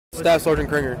Staff Sergeant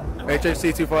Kringer,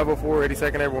 HHC 2504,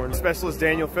 82nd Airborne. Specialist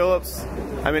Daniel Phillips.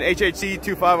 I'm in HHC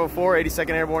 2504, 82nd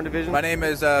Airborne Division. My name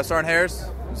is Sergeant Harris,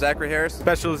 Zachary Harris.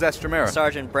 Specialist Estremera.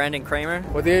 Sergeant Brandon Kramer.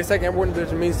 What the 82nd Airborne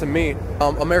Division means to me,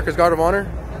 America's Guard of Honor,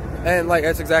 and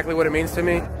that's exactly what it means to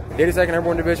me. The 82nd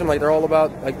Airborne Division, they're all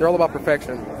about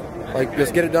perfection.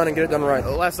 Just get it done and get it done right.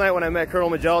 Last night when I met Colonel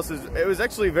Magellan, it was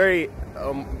actually very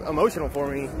emotional for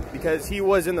me because he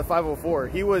was in the 504.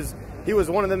 He was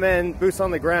one of the men, boots on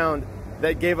the ground,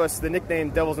 that gave us the nickname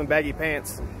Devils in Baggy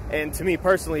Pants. And to me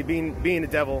personally, being a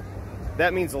devil,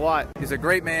 that means a lot. He's a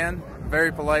great man,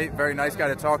 very polite, very nice guy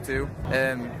to talk to,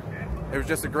 and it was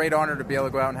just a great honor to be able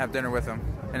to go out and have dinner with him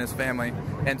and his family,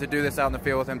 and to do this out in the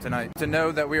field with him tonight. To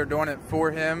know that we are doing it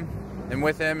for him and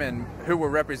with him and who we're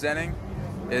representing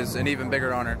is an even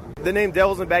bigger honor. The name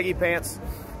Devils in Baggy Pants,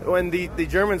 when the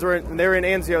Germans were in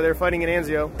Anzio, they were fighting in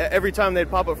Anzio, every time they'd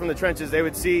pop up from the trenches, they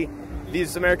would see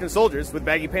these American soldiers with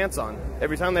baggy pants on.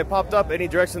 Every time they popped up, any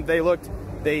direction they looked,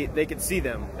 they could see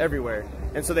them everywhere.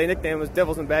 And so they nicknamed us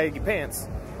Devils in Baggy Pants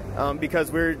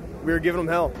because we were giving them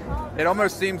hell. It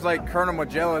almost seems like Colonel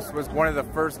Magellan was one of the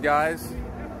first guys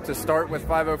to start with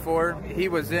 504. He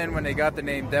was in when they got the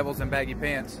name Devils in Baggy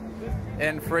Pants.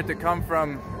 And for it to come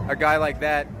from a guy like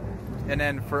that, and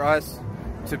then for us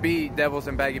to be Devils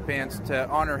in Baggy Pants, to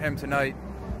honor him tonight,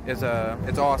 it's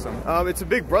awesome. It's a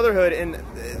big brotherhood, and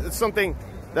it's something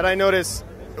that I notice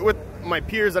with my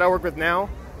peers that I work with now,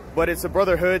 but it's a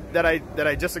brotherhood that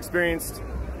I just experienced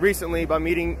recently by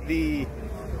meeting the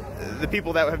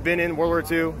people that have been in World War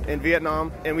II in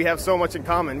Vietnam, and we have so much in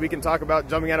common. We can talk about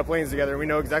jumping out of planes together, and we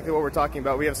know exactly what we're talking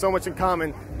about. We have so much in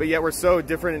common, but yet we're so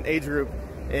different in age group,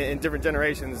 in different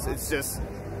generations. It's just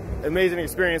amazing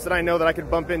experience that I know that I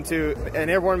could bump into an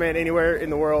airborne man anywhere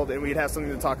in the world and we'd have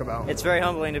something to talk about. It's very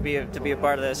humbling to be a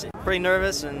part of this. Pretty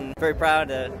nervous and very proud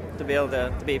to be able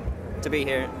to be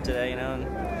here today,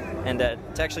 and to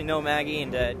actually know Maggie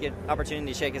and to get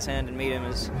opportunity to shake his hand and meet him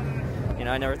is,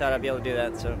 I never thought I'd be able to do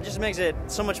that. So it just makes it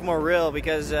so much more real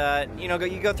because you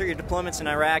go through your deployments in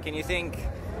Iraq and you think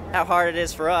how hard it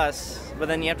is for us, but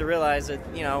then you have to realize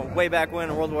that way back when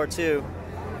in World War II,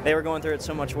 they were going through it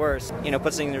so much worse.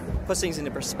 Puts things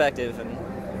into perspective,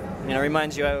 and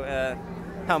reminds you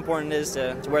how important it is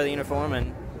to wear the uniform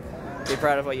and be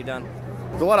proud of what you've done.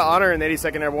 There's a lot of honor in the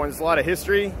 82nd Airborne. There's a lot of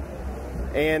history,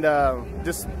 and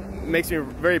just makes me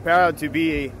very proud to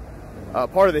be a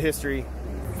part of the history.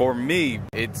 For me,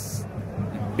 it's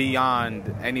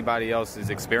beyond anybody else's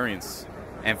experience,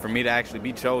 and for me to actually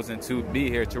be chosen to be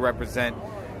here to represent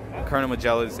Colonel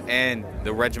Magellan and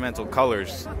the regimental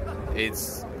colors,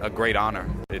 it's a great honor.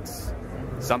 It's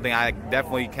something I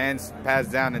definitely can pass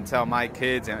down and tell my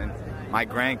kids and my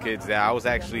grandkids that I was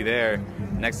actually there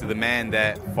next to the man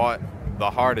that fought the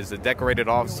hardest, a decorated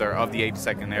officer of the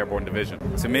 82nd Airborne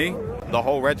Division. To me, the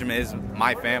whole regiment is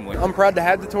my family. I'm proud to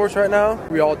have the torch right now.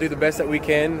 We all do the best that we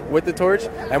can with the torch,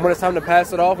 and when it's time to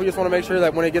pass it off, we just want to make sure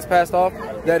that when it gets passed off,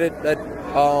 that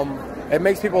it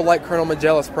makes people like Colonel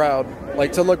Magellan proud,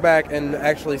 to look back and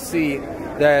actually see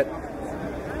that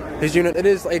his unit, it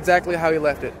is exactly how he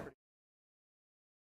left it.